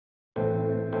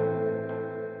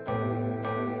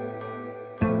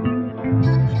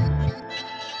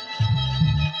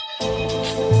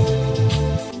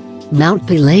Mount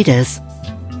Pilatus.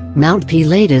 Mount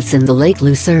Pilatus in the Lake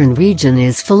Lucerne region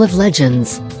is full of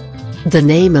legends. The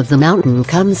name of the mountain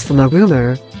comes from a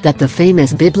rumor that the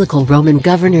famous biblical Roman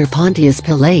governor Pontius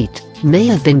Pilate may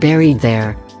have been buried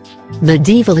there.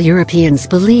 Medieval Europeans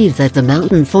believe that the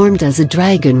mountain formed as a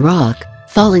dragon rock,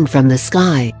 falling from the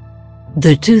sky.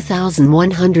 The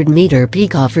 2,100-meter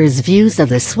peak offers views of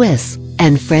the Swiss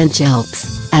and French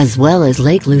Alps, as well as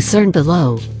Lake Lucerne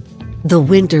below. The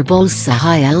winter boasts a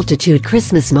high-altitude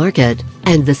Christmas market,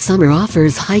 and the summer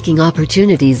offers hiking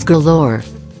opportunities galore.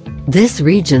 This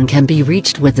region can be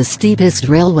reached with the steepest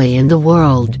railway in the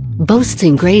world,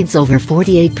 boasting grades over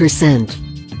 48%.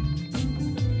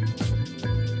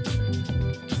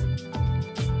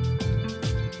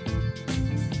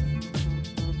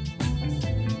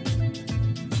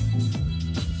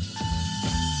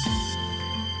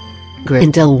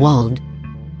 Grindelwald.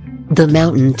 The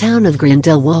mountain town of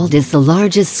Grindelwald is the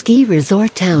largest ski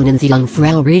resort town in the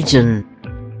Jungfrau region.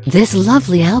 This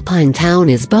lovely alpine town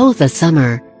is both a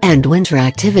summer and winter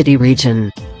activity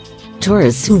region.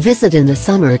 Tourists who visit in the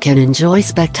summer can enjoy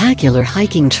spectacular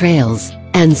hiking trails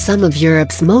and some of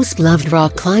Europe's most loved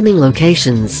rock climbing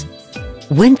locations.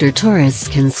 Winter tourists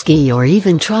can ski or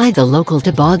even try the local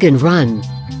toboggan run.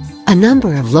 A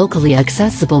number of locally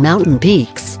accessible mountain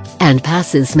peaks and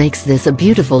passes makes this a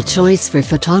beautiful choice for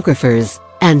photographers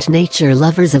and nature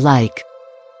lovers alike.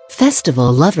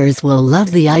 Festival lovers will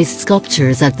love the ice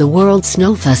sculptures at the World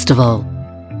Snow Festival.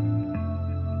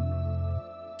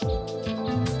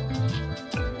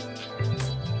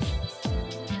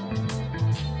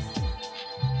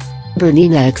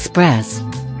 Bernina Express.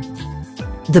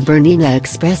 The Bernina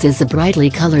Express is a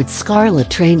brightly colored scarlet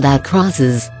train that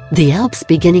crosses the Alps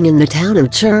beginning in the town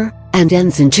of Chur and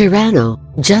ends in Tirano,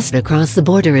 just across the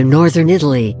border in northern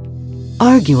Italy.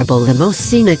 Arguably the most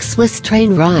scenic Swiss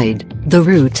train ride, the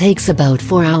route takes about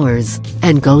 4 hours,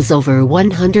 and goes over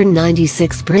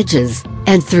 196 bridges,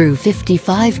 and through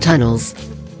 55 tunnels.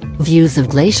 Views of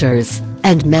glaciers,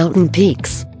 and mountain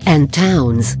peaks, and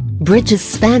towns, bridges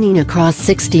spanning across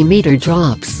 60-meter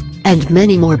drops, and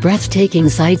many more breathtaking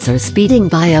sights are speeding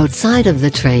by outside of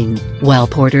the train, while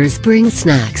porters bring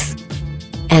snacks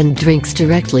and drinks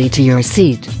directly to your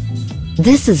seat.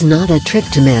 This is not a trip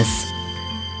to miss.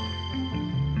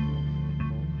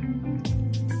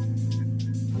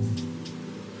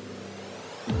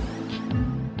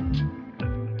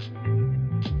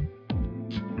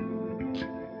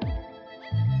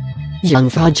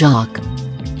 Jungfrau Joch.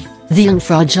 The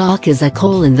Jungfrau Joch is a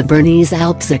col in the Bernese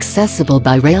Alps accessible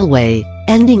by railway,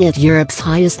 ending at Europe's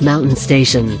highest mountain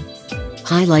station.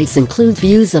 Highlights include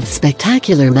views of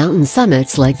spectacular mountain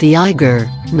summits like the Eiger,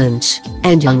 Munch,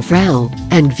 and Jungfrau,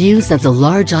 and views of the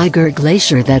large Eiger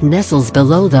Glacier that nestles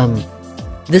below them.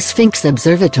 The Sphinx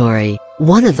Observatory,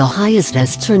 one of the highest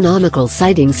astronomical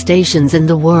sighting stations in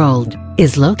the world,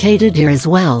 is located here as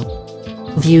well.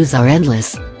 Views are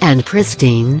endless and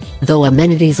pristine, though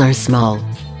amenities are small.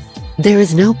 There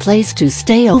is no place to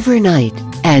stay overnight,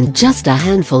 and just a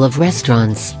handful of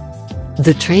restaurants.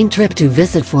 The train trip to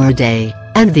visit for a day,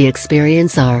 and the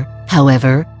experience are,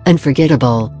 however,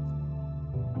 unforgettable.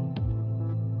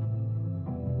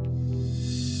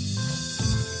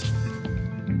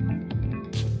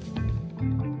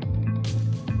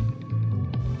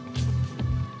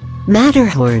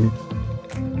 Matterhorn.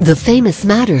 The famous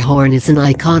Matterhorn is an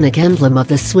iconic emblem of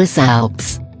the Swiss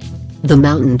Alps. The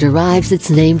mountain derives its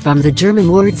name from the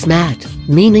German words Matt,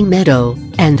 meaning meadow,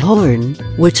 and Horn,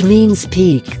 which means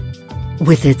peak.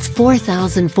 With its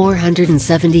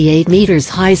 4,478 meters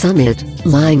high summit,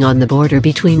 lying on the border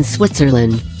between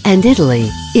Switzerland and Italy,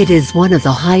 it is one of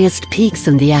the highest peaks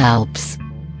in the Alps.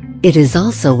 It is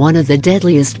also one of the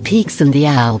deadliest peaks in the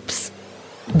Alps.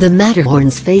 The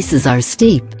Matterhorn's faces are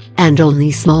steep, and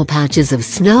only small patches of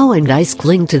snow and ice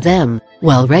cling to them,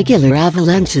 while regular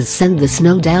avalanches send the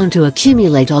snow down to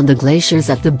accumulate on the glaciers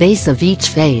at the base of each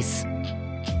face.